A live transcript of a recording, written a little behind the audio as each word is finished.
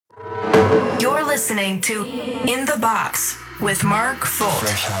listening to In the Box with Mark Folt.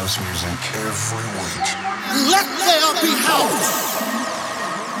 Fresh house music every week. Let there be house!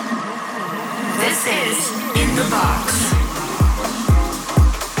 This is In the Box.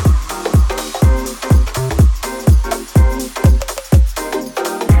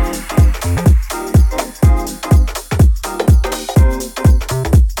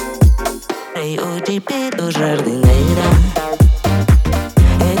 Do jardineira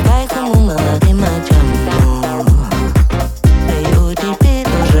e cai como uma lágrima de amor. Eu te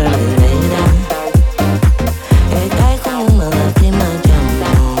pido jardineira e cai como uma lágrima de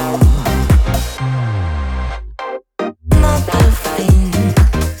amor. Não tem fim,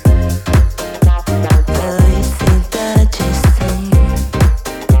 felicidade sim.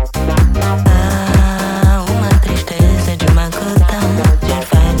 Ah, uma tristeza de uma gota de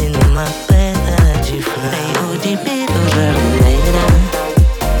orvalho numa pedra de flor. Eu te pido jardineira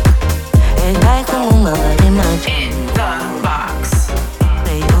e cai como uma lágrima de In the Box.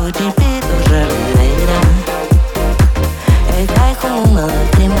 Eu te pido jardineira e cai como uma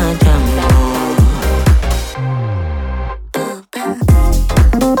lágrima de amor.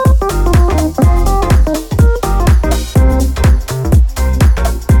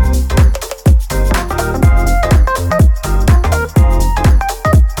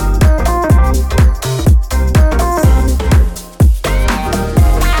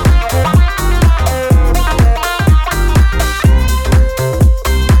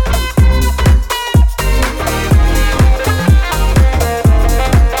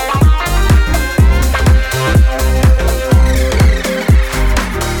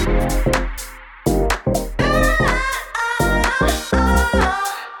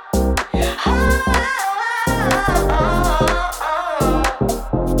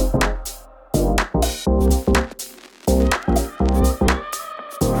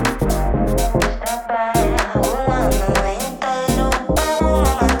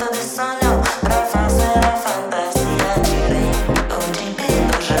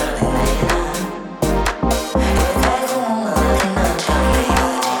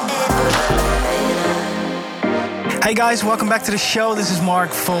 Hey guys, welcome back to the show. This is Mark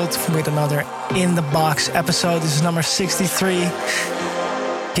Folt with another In the Box episode. This is number 63.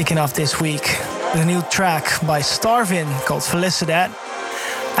 Kicking off this week with a new track by Starvin called Felicidad.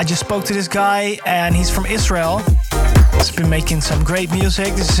 I just spoke to this guy and he's from Israel. He's been making some great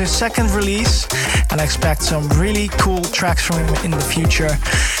music. This is his second release and I expect some really cool tracks from him in the future.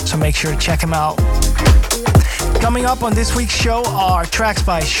 So make sure to check him out. Coming up on this week's show are tracks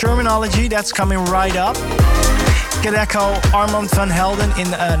by Shermanology. That's coming right up. Get Echo, Armand van Helden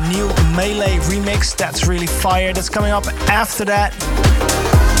in a new Melee remix. That's really fire. That's coming up after that.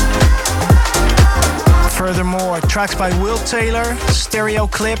 Furthermore, tracks by Will Taylor, Stereo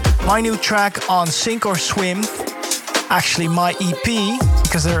Clip, my new track on Sink or Swim. Actually, my EP,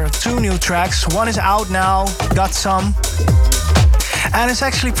 because there are two new tracks. One is out now, got some. And it's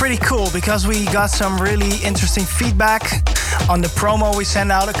actually pretty cool because we got some really interesting feedback on the promo we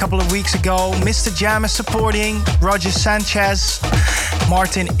sent out a couple of weeks ago. Mr. Jam is supporting, Roger Sanchez,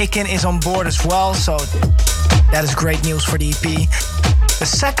 Martin Icken is on board as well, so that is great news for the EP. The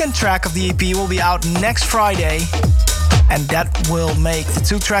second track of the EP will be out next Friday, and that will make the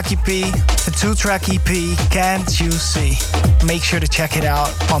two-track EP, Can't You See? Make sure to check it out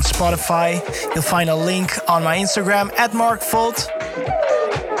on Spotify. You'll find a link on my Instagram @MarkFolt.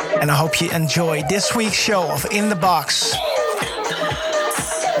 And I hope you enjoy this week's show of In the Box.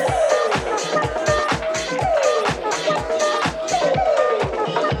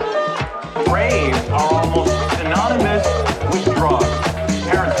 Raves are almost synonymous with drugs.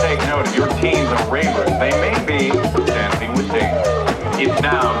 Parents take note if your teens are ravers. They may be dancing with danger. It's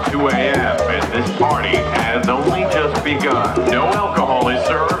now 2 a.m. and this party has only just begun. No alcohol is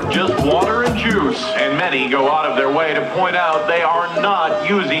served, just water and juice. And many go out of their way to point out they are not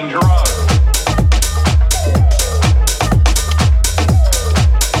using drugs.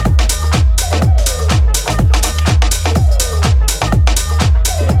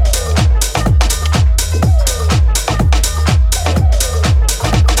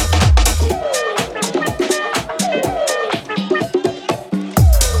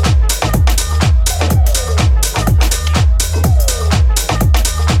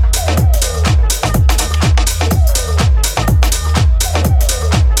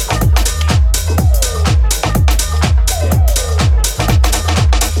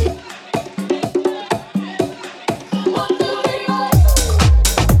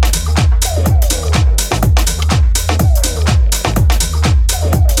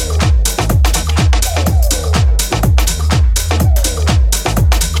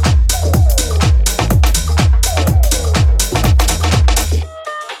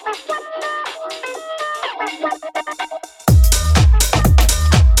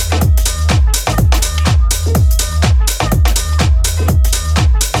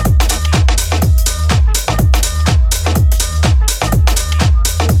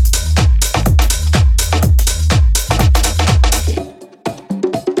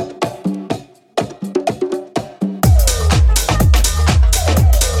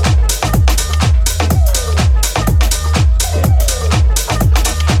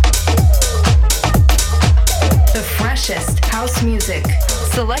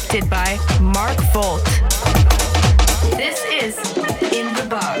 selected by Mark Volt. This is In the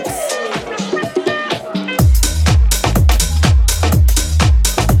Box.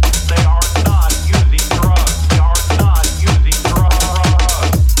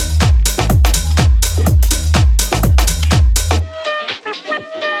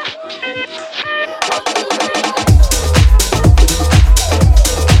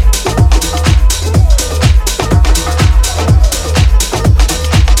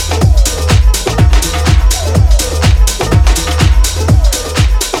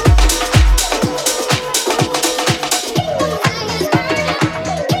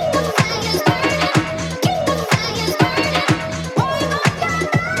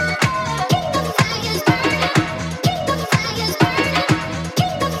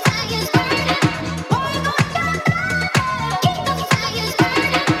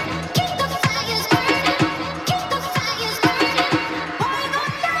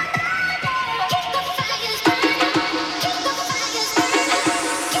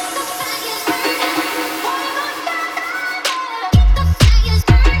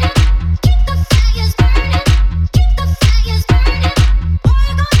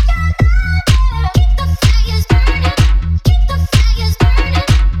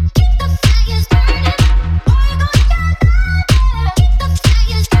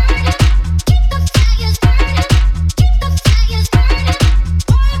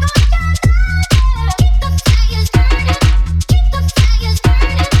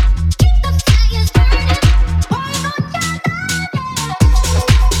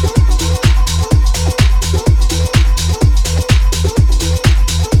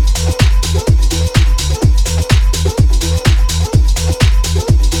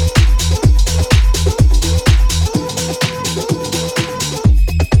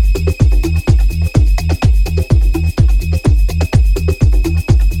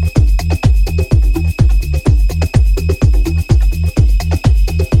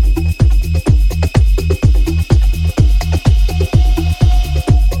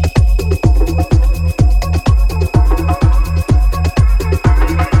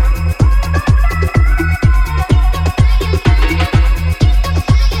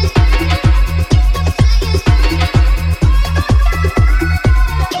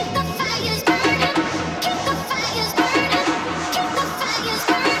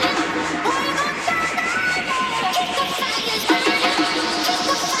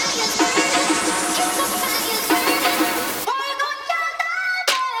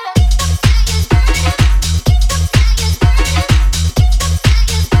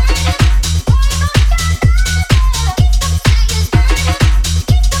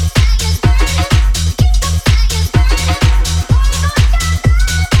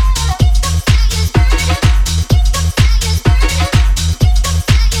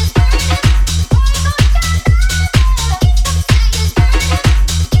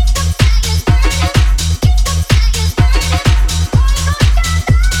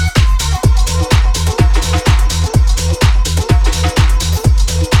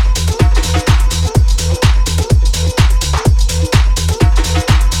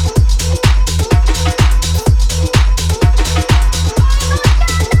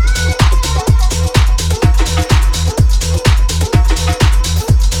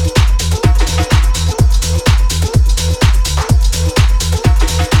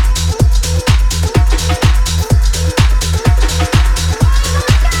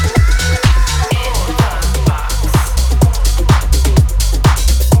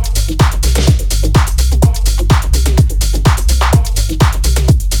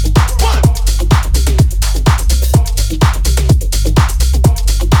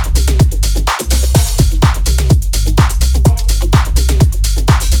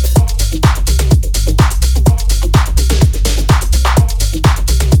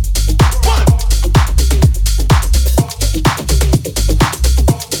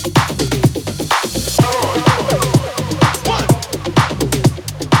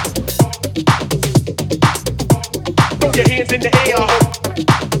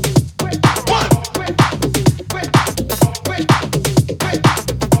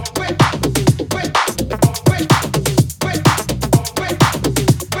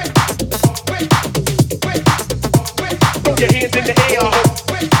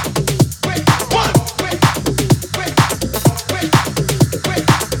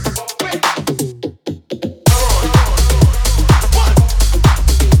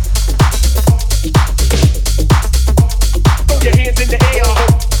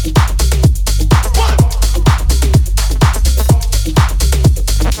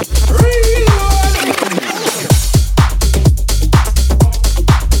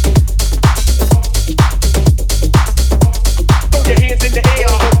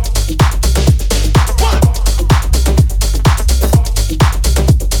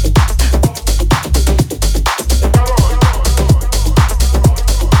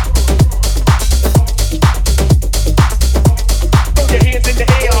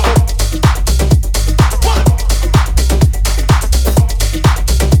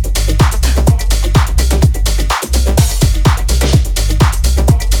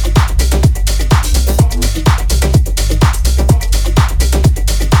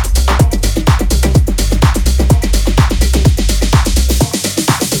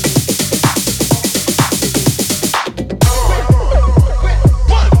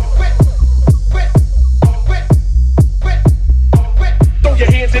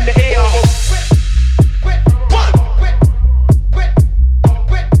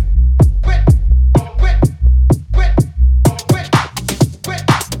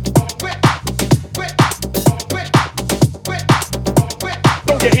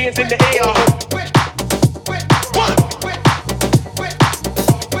 your hands in the air.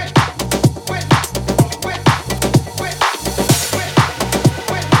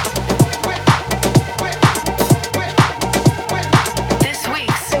 This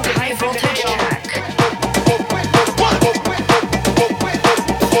week's high voltage track.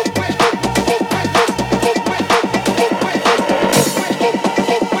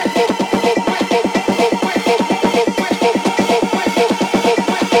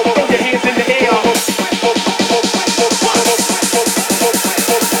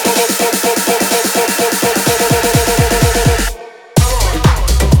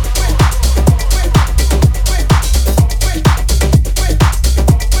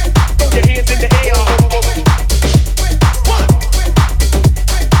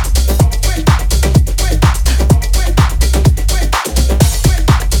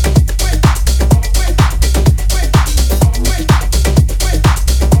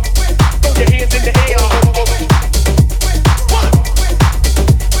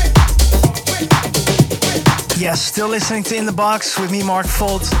 Still listening to In The Box with me, Mark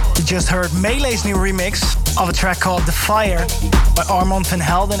Volt. You just heard Melee's new remix of a track called The Fire by Armand van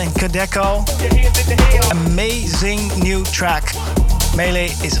Helden and Kadeko. Amazing new track. Melee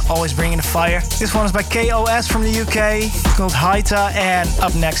is always bringing the fire. This one is by KOS from the UK, called Haita, and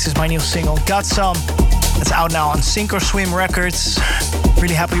up next is my new single, Got Some. It's out now on Sink or Swim Records.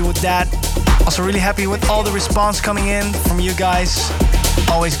 Really happy with that. Also really happy with all the response coming in from you guys.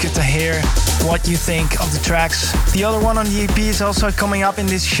 Always good to hear what you think of the tracks. The other one on the EP is also coming up in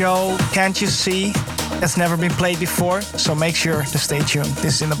this show, Can't You See? That's never been played before, so make sure to stay tuned.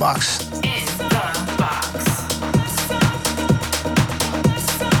 This is In The Box. In the box.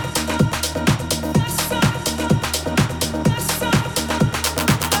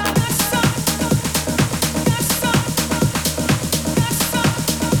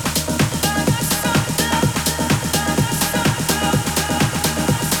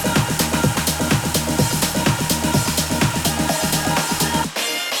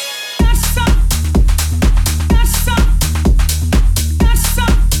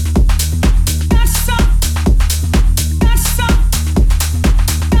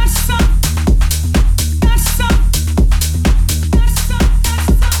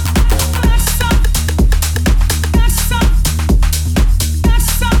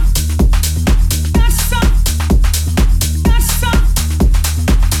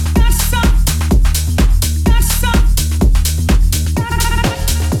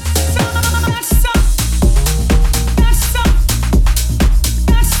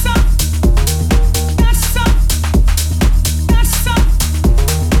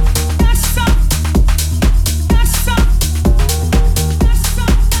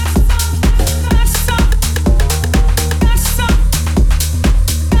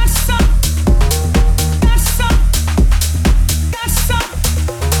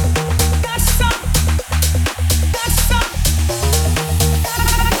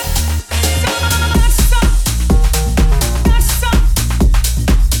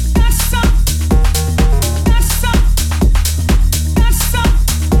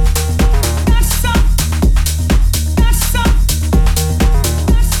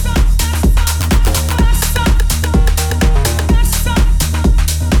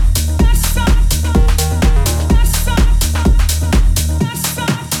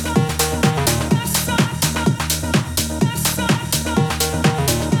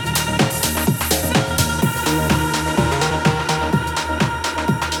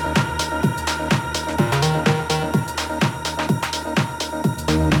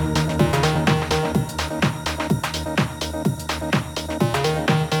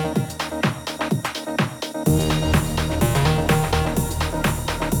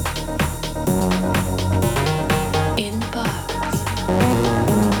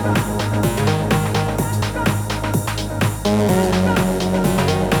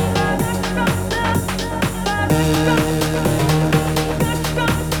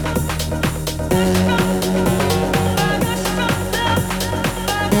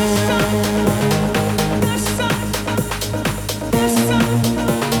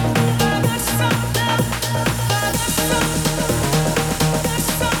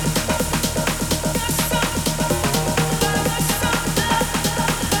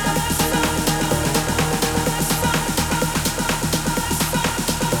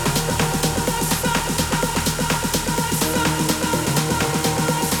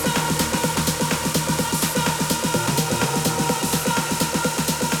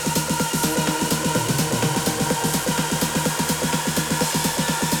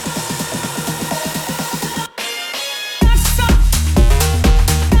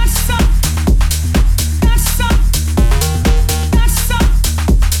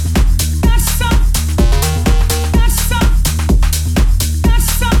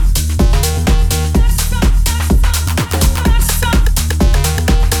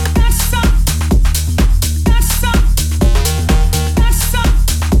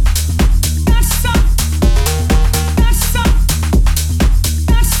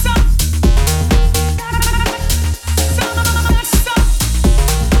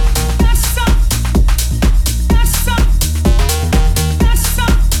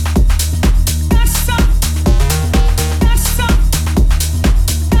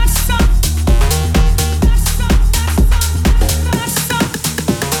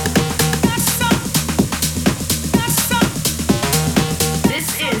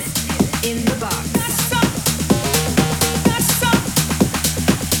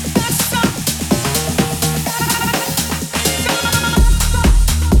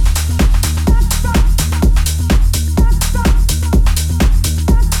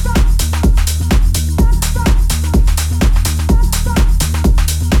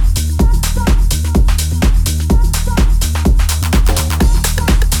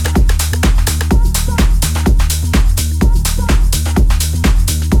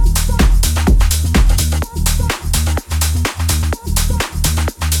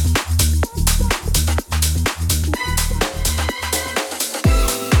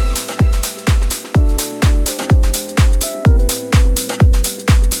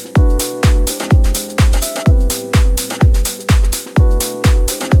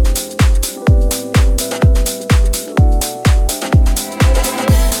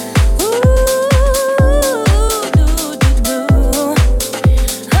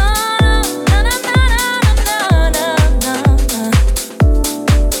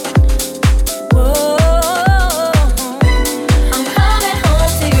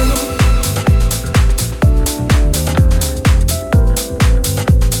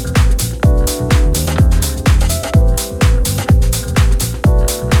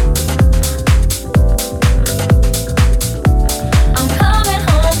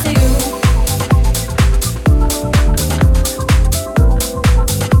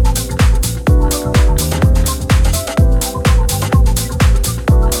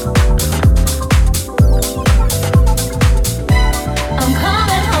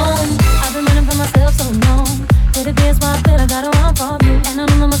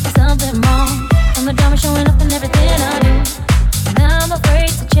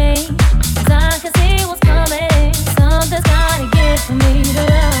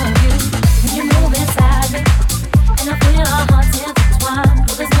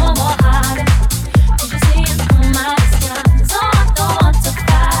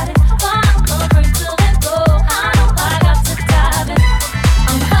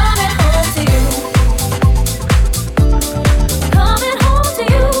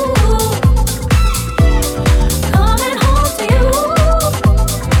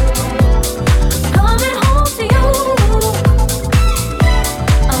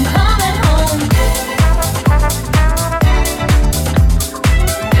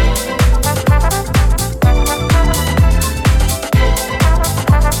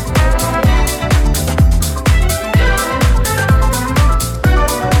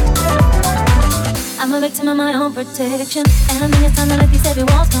 victim of my own protection. And I think it's time to let these heavy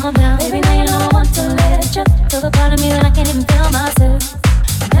walls come down. Baby, now you know I want to let you feel the part of me that I can't even feel myself.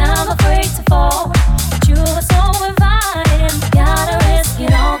 Now I'm afraid to fall, but you were so inviting. Gotta risk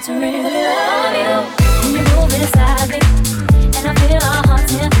it all to really love you. When you move inside me, and I feel our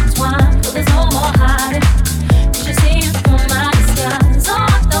hearts intertwined, but there's no more hiding. Cause you see it through my disguise. Oh,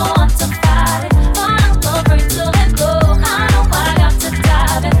 I don't want to fight it, but I'm afraid to let go. I know I got to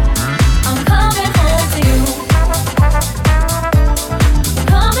dive in. I'm coming home to you.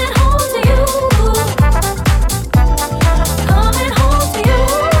 Coming home to you. Coming home to you.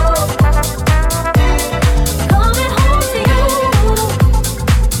 Coming home to you.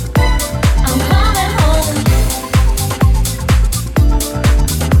 I'm coming home.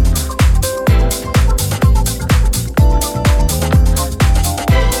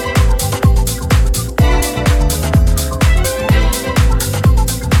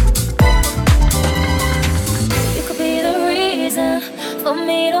 You could be the reason for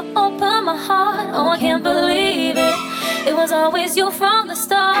me to open my heart. Oh, I can't believe it. It was always you from the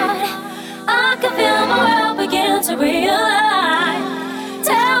start. I can feel my world begin to realize.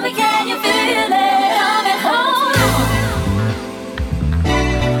 Tell me, can you feel it? Coming home.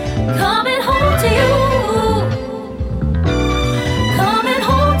 Coming home to you. Coming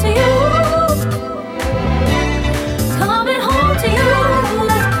home to you. Coming home to you.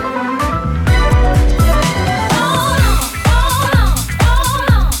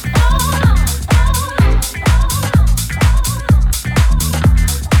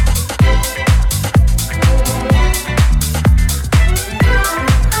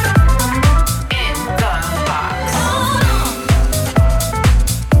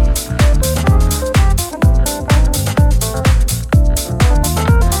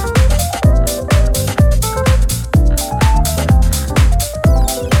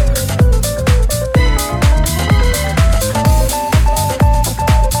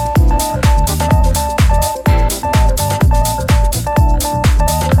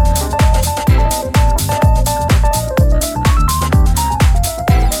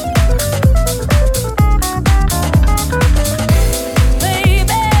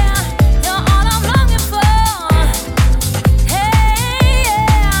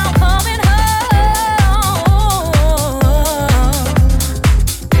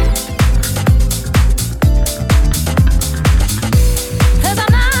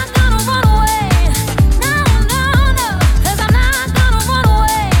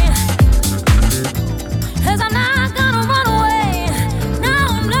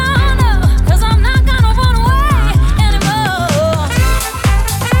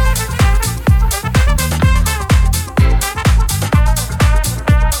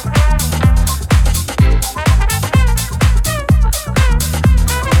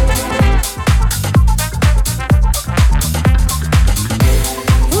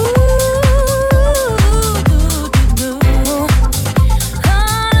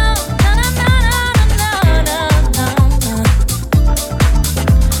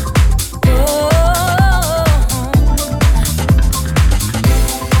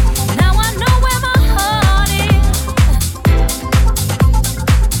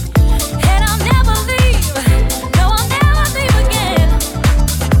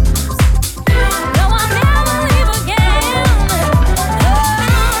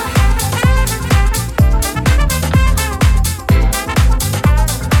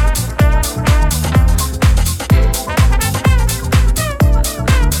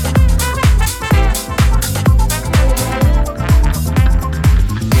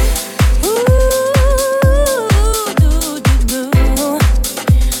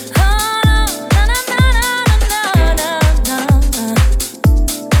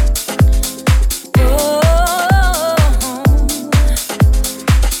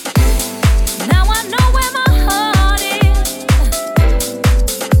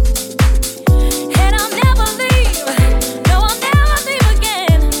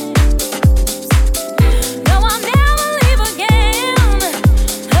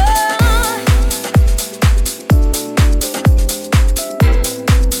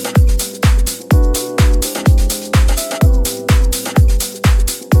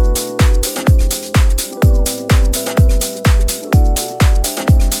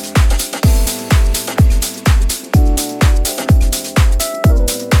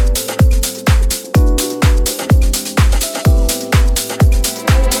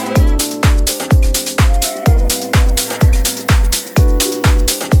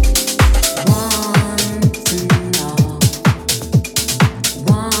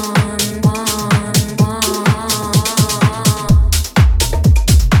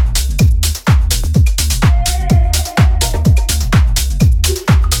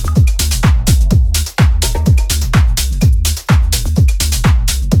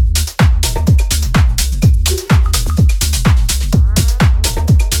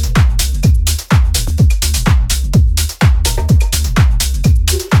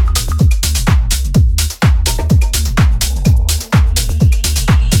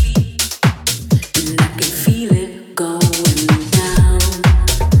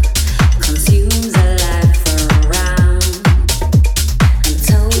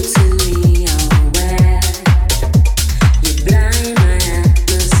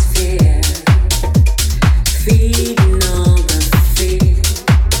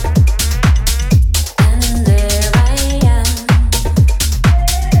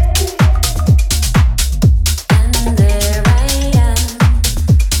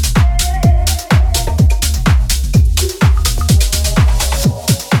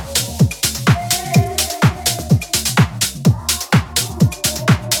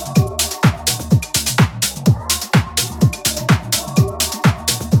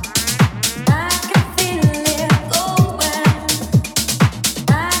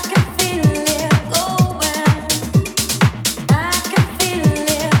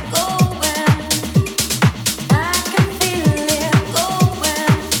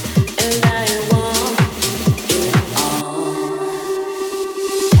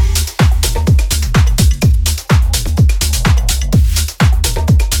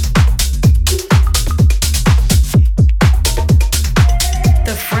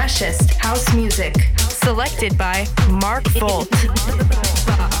 selected by Mark Volt.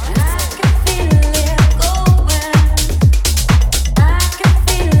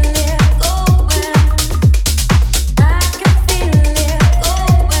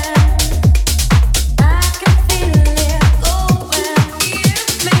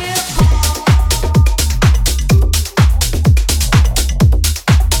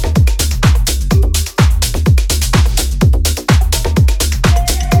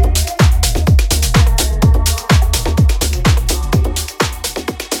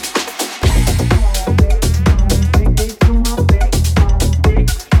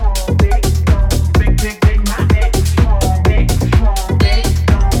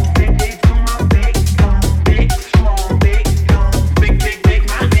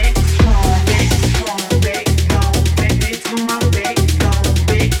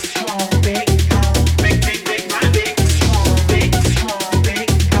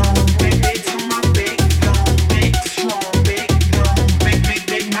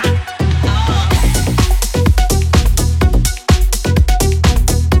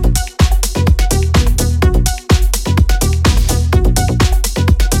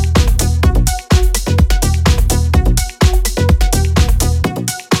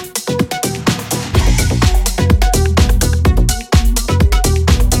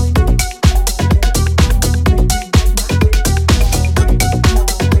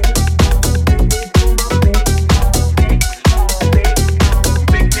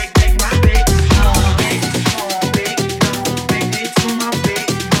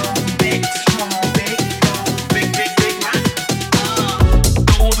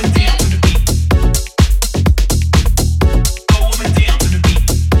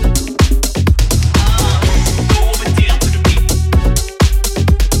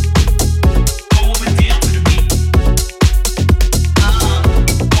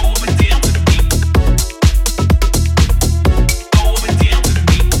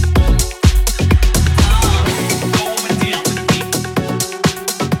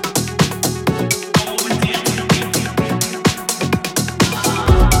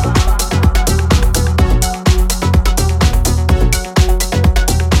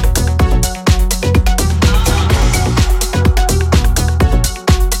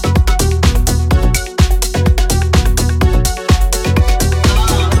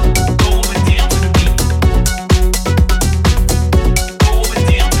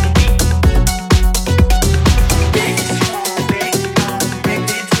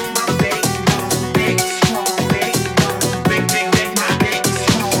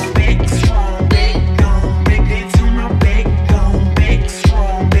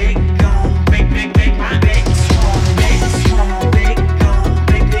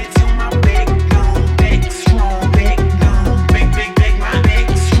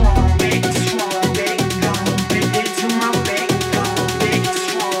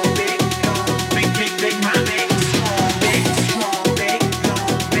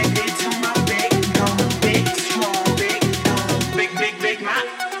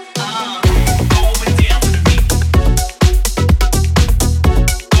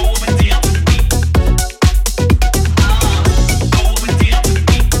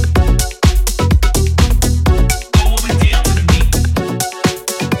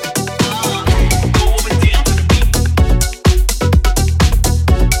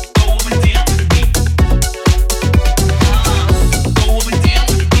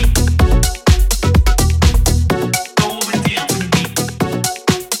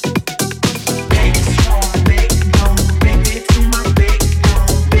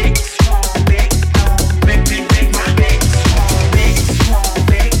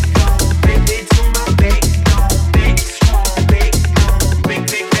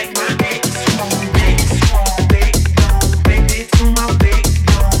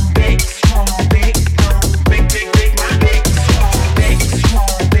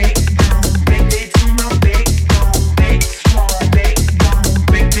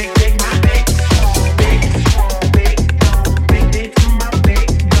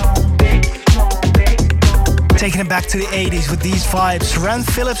 Back to the 80s with these vibes. Ren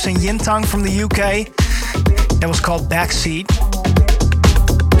Phillips and Yintang from the UK. That was called Backseat.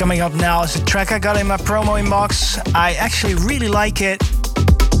 Coming up now is a track I got in my promo inbox. I actually really like it.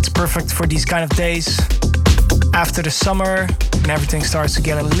 It's perfect for these kind of days. After the summer, when everything starts to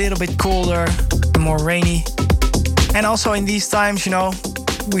get a little bit colder and more rainy. And also in these times, you know,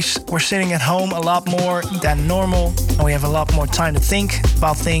 we're sitting at home a lot more than normal. And we have a lot more time to think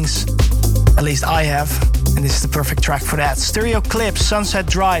about things. At least I have. And this is the perfect track for that. Stereo Clips, Sunset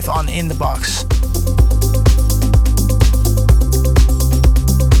Drive on In The Box.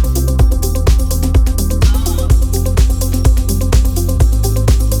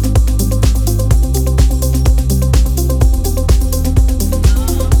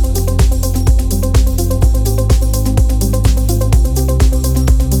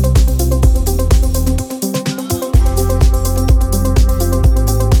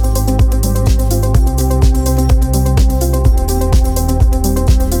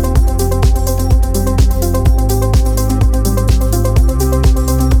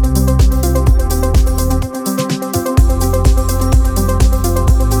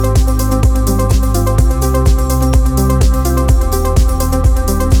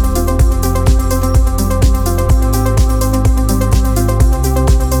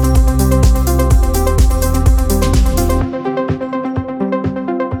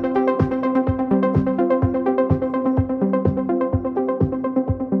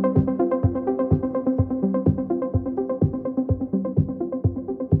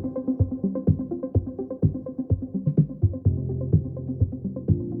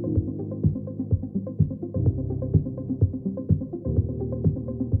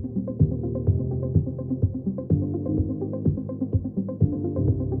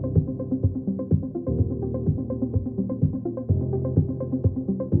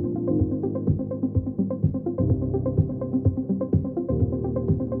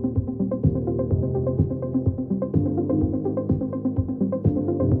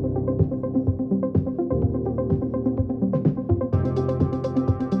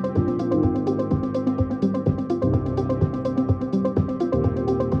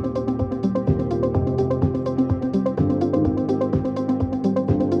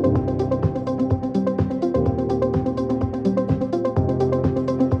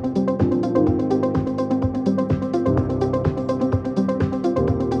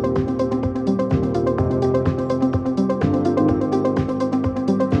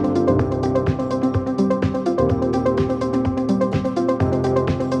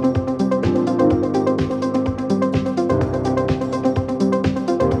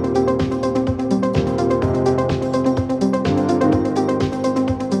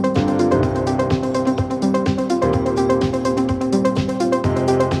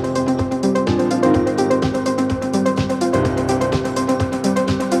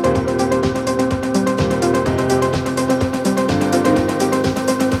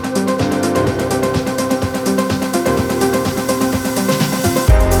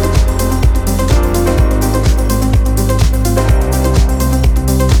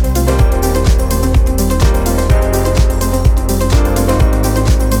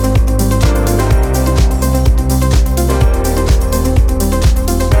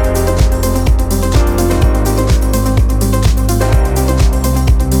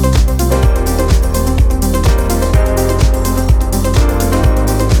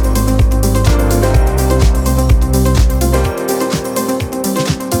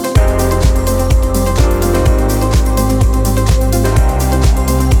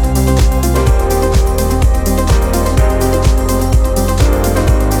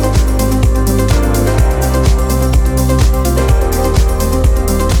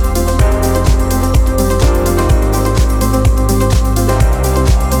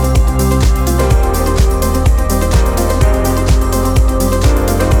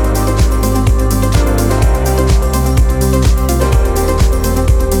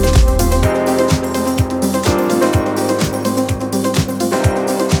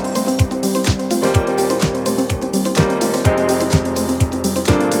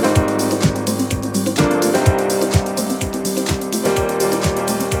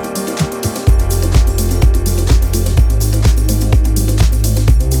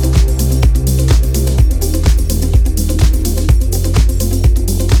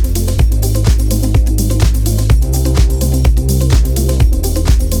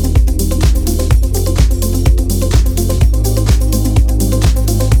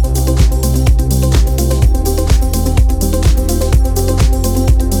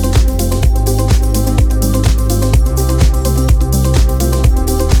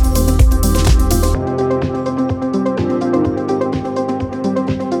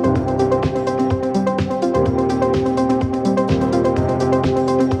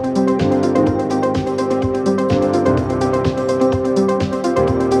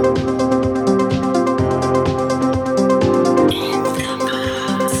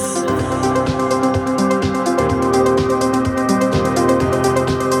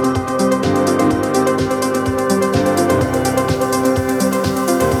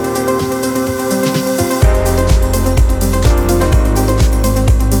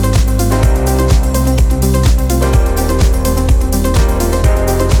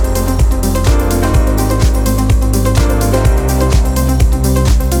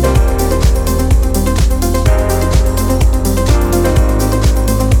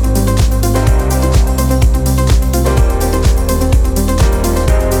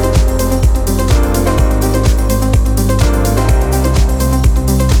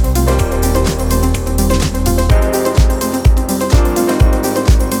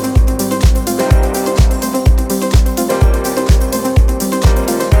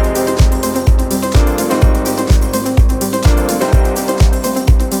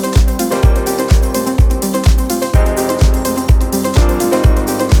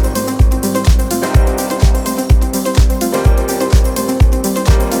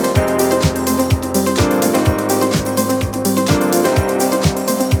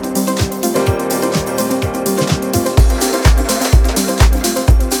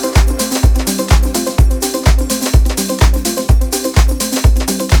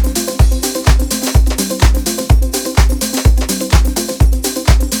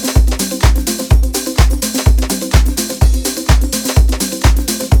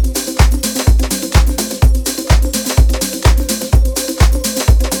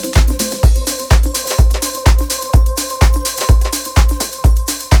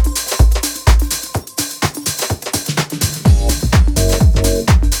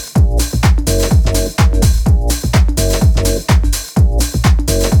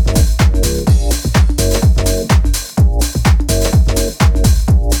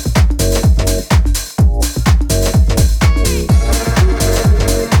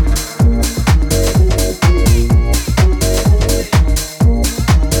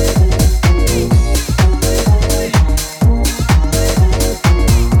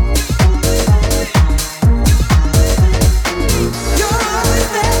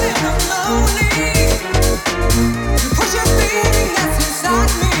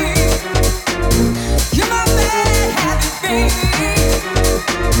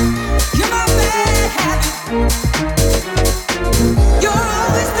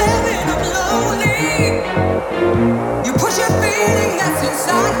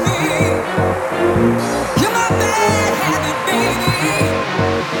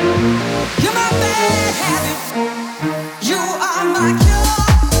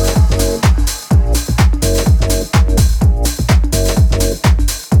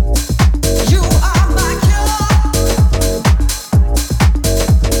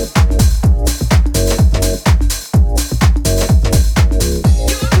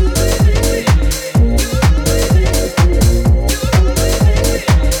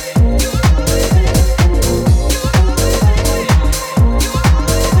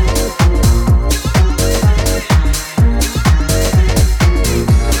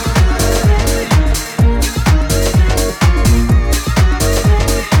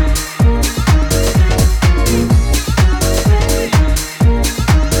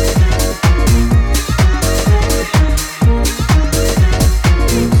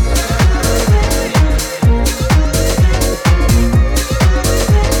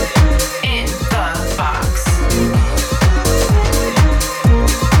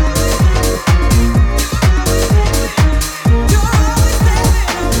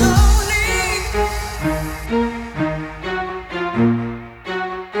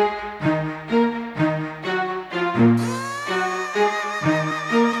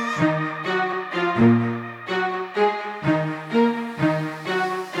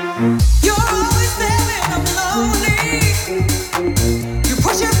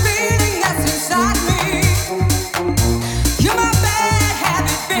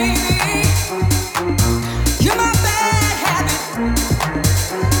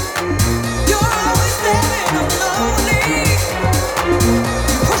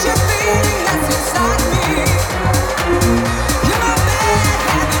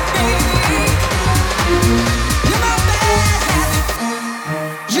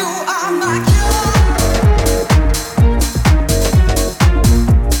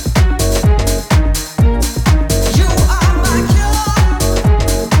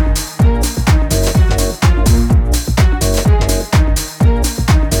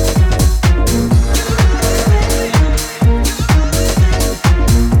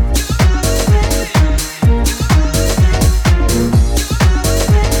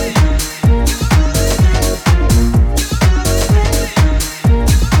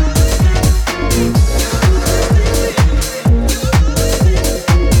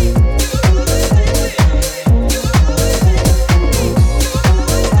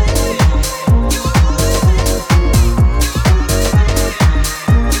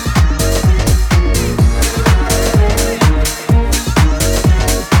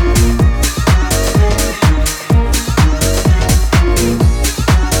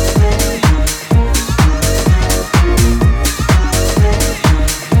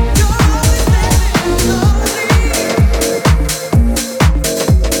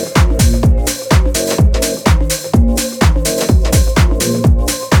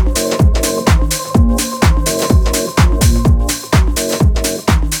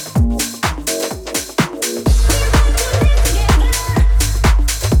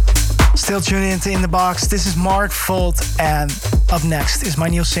 tuning into In The Box. This is Mark Volt, and up next is my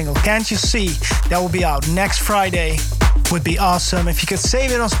new single, Can't You See? That will be out next Friday. Would be awesome if you could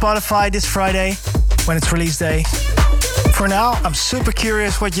save it on Spotify this Friday when it's release day. For now, I'm super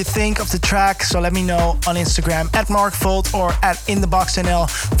curious what you think of the track, so let me know on Instagram at Mark Volt or at InTheBoxNL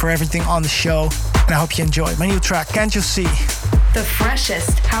for everything on the show. And I hope you enjoy my new track, Can't You See? The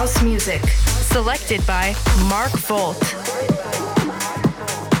freshest house music, selected by Mark Volt.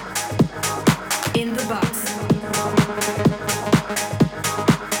 In the box.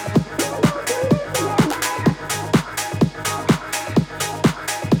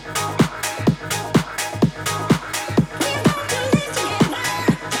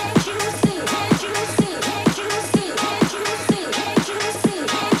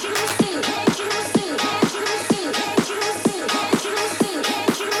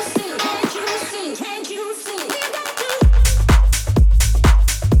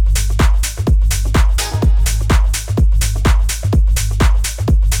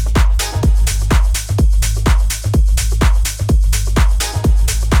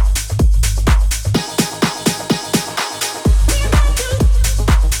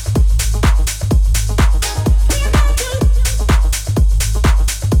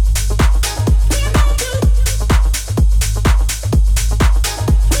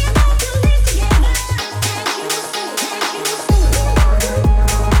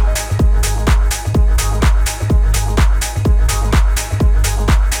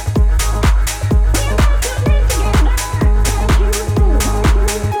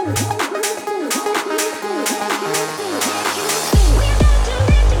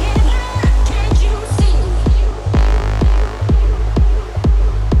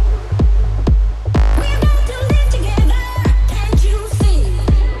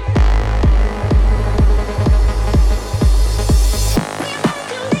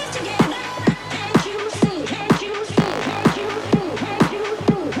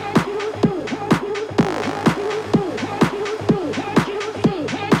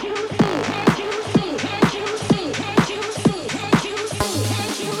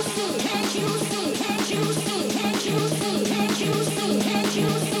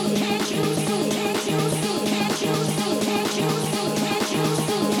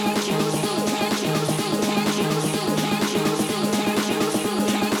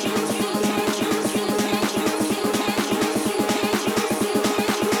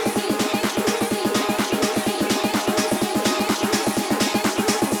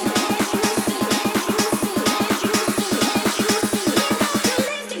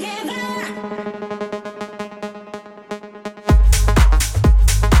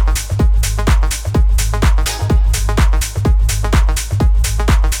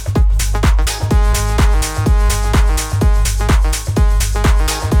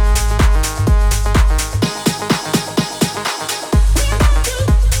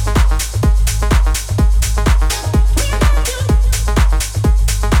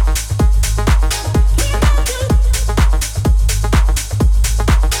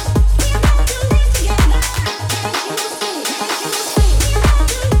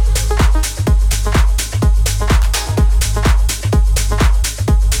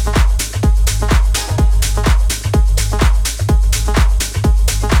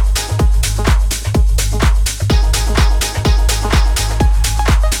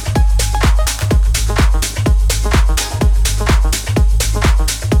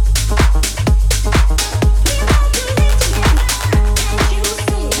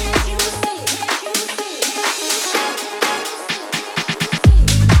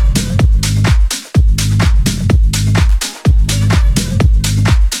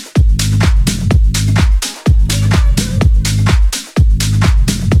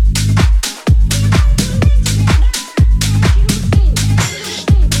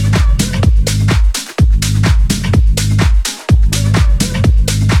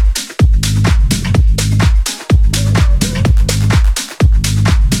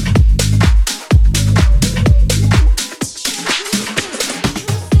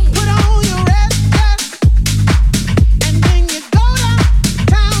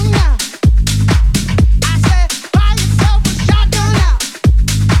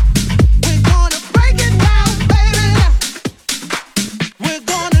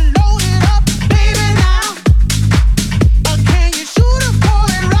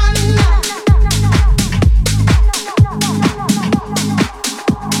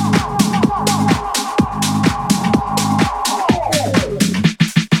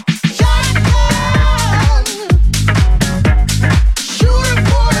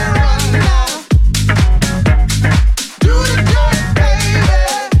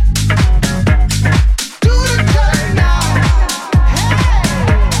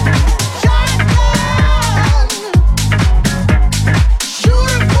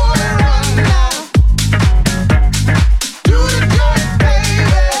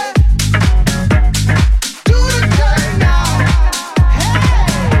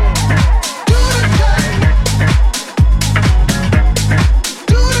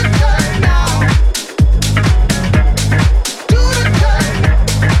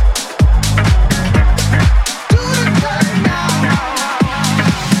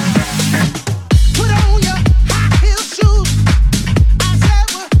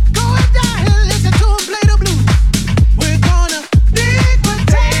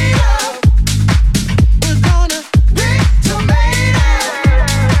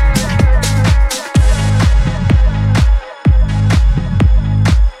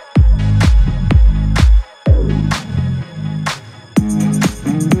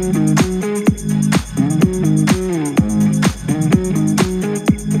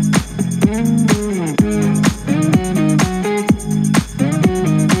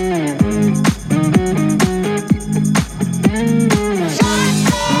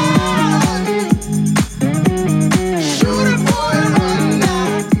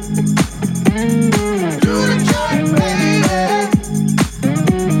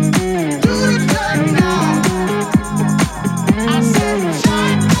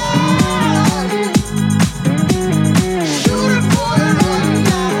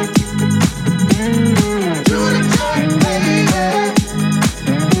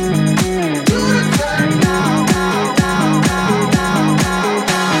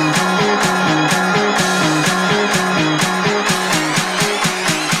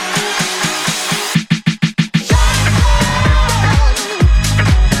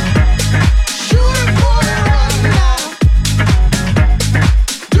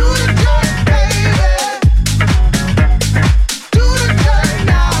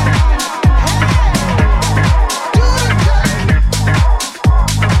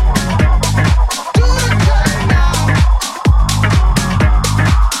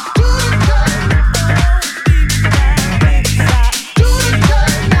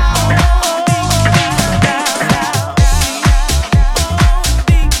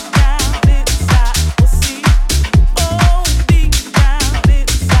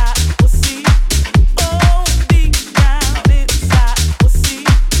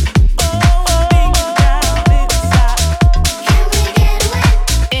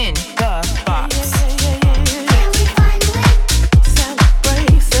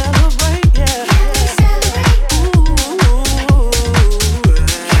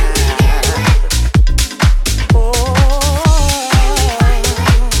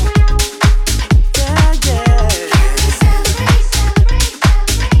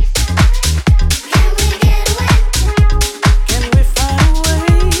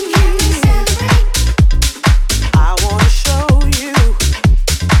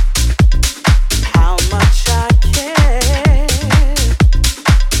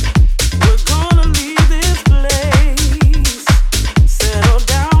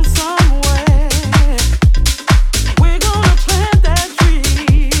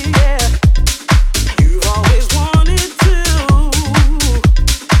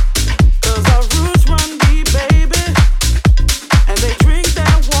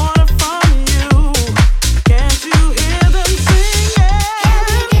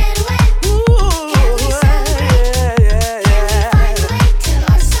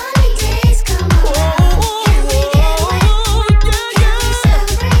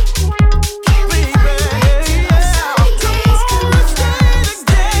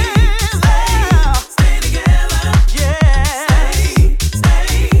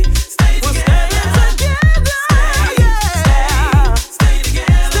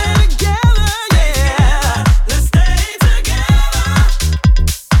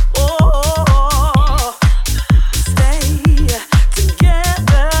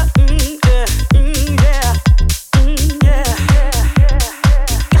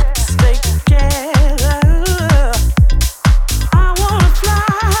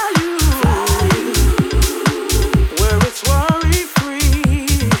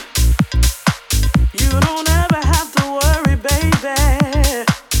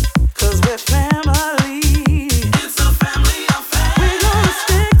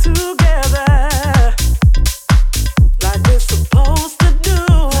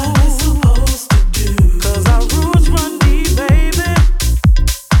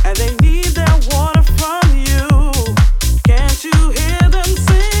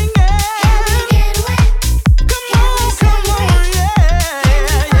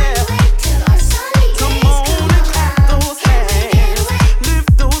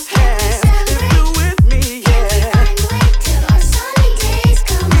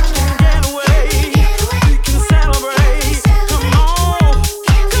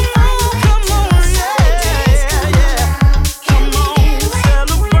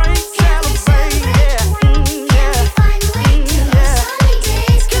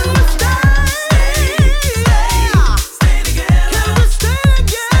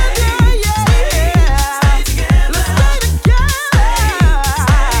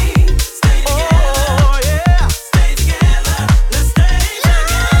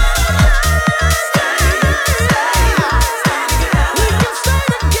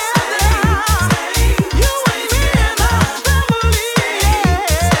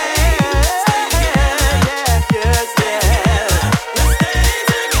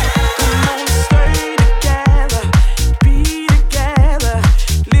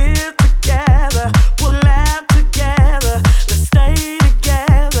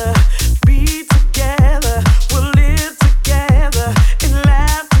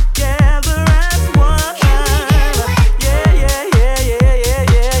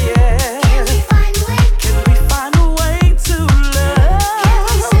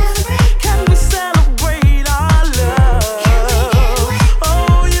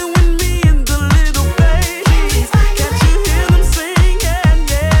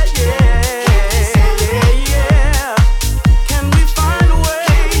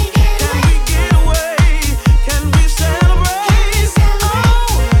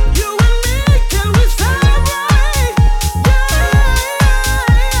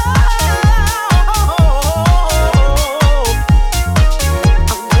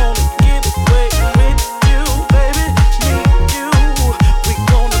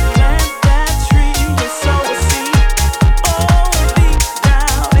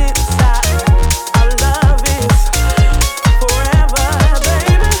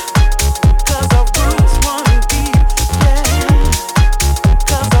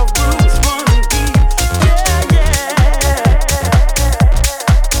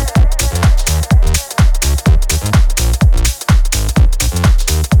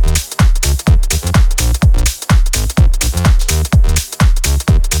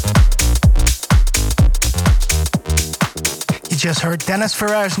 just heard Dennis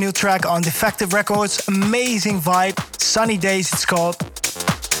Ferrer's new track on Defective Records. Amazing vibe. Sunny Days it's called.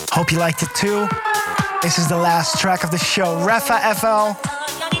 Hope you liked it too. This is the last track of the show. Rafa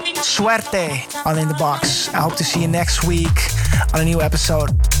FL, Suerte on In The Box. I hope to see you next week on a new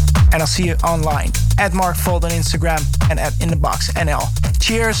episode. And I'll see you online at Mark Fold on Instagram and at In The Box NL.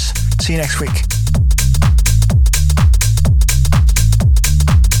 Cheers. See you next week.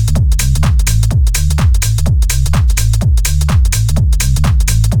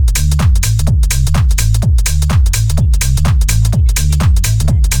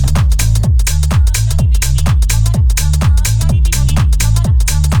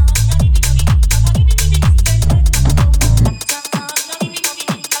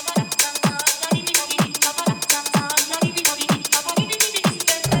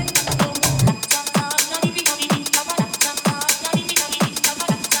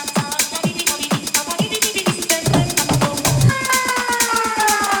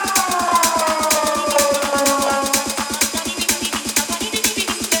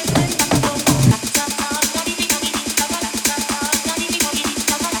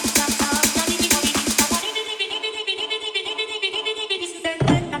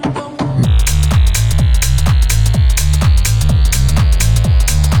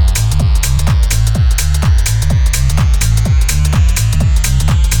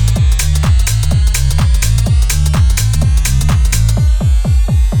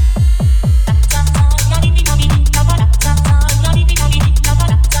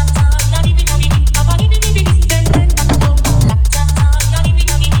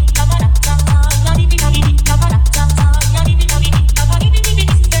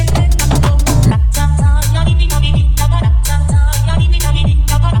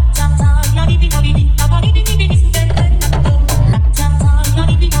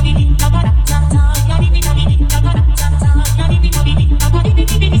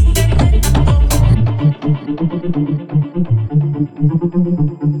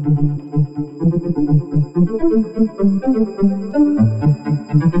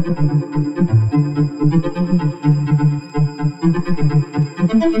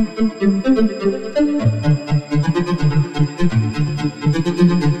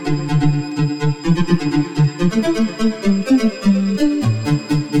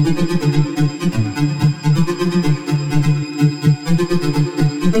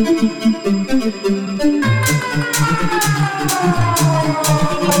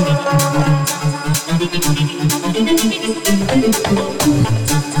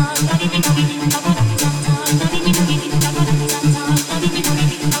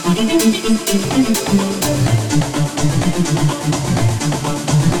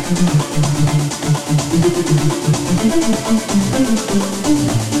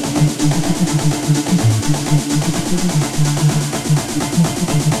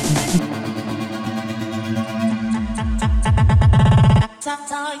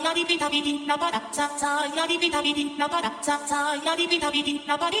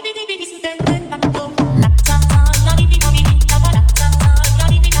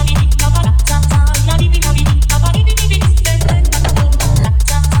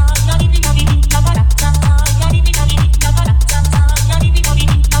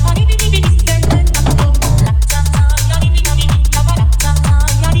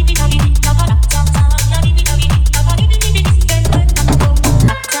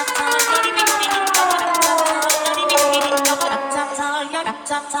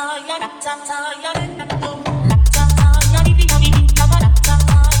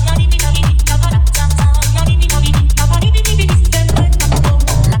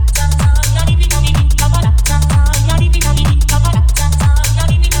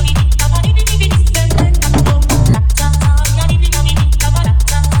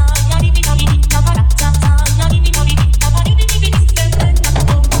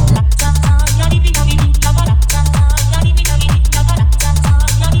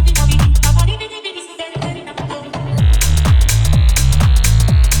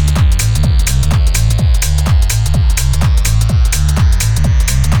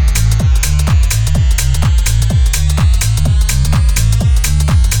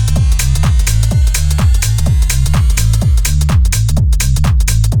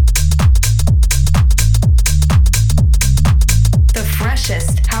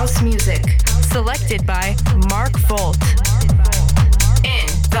 House music selected by Mark Volt.